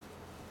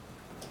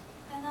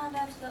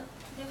lives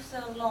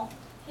alone.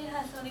 He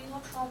has a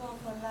little trouble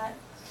of life.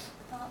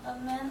 A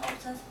man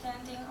often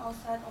standing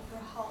outside of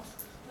her house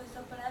with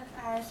the black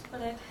eyes,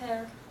 black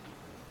hair,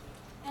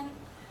 and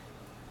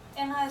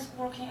Anna is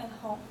working at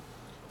home,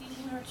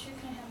 eating her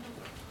chicken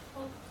hamburger.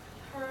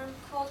 Her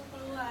cold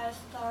blue eyes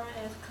stare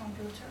at the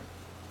computer.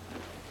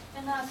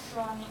 Anna is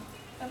running.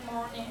 One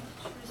morning,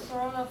 she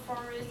saw the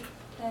forest,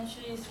 then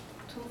she is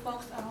too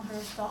focused on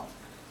herself.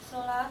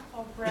 Salad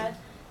or bread.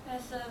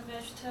 As a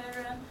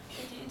vegetarian,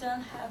 she did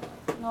not have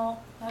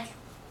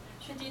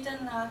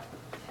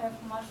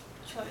much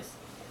choice.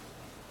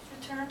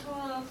 She turned to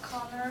a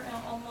corner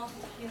and almost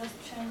hit a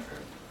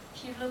stranger.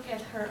 He looked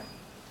at her.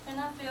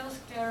 Anna felt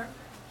scared,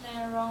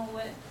 then ran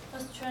away. The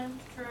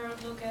stranger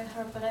looked at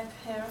her black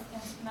hair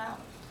and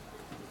smiled,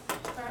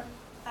 her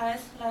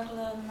eyes like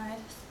the night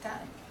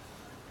sky.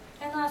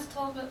 Anna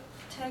stopped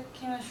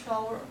taking a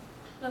shower.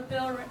 The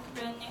bell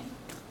rang.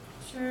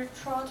 She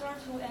tried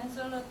to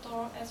answer the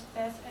door as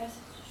fast as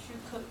she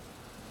could.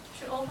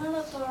 She opened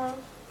the door.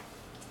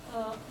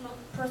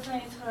 The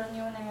person is her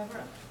new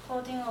neighbor,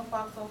 holding a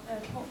box of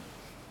apples.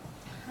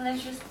 Then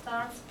she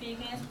starts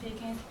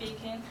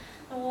speaking.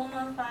 The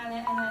woman finally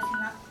and I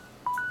said,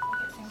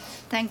 okay,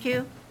 thank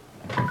you.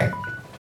 Thank you.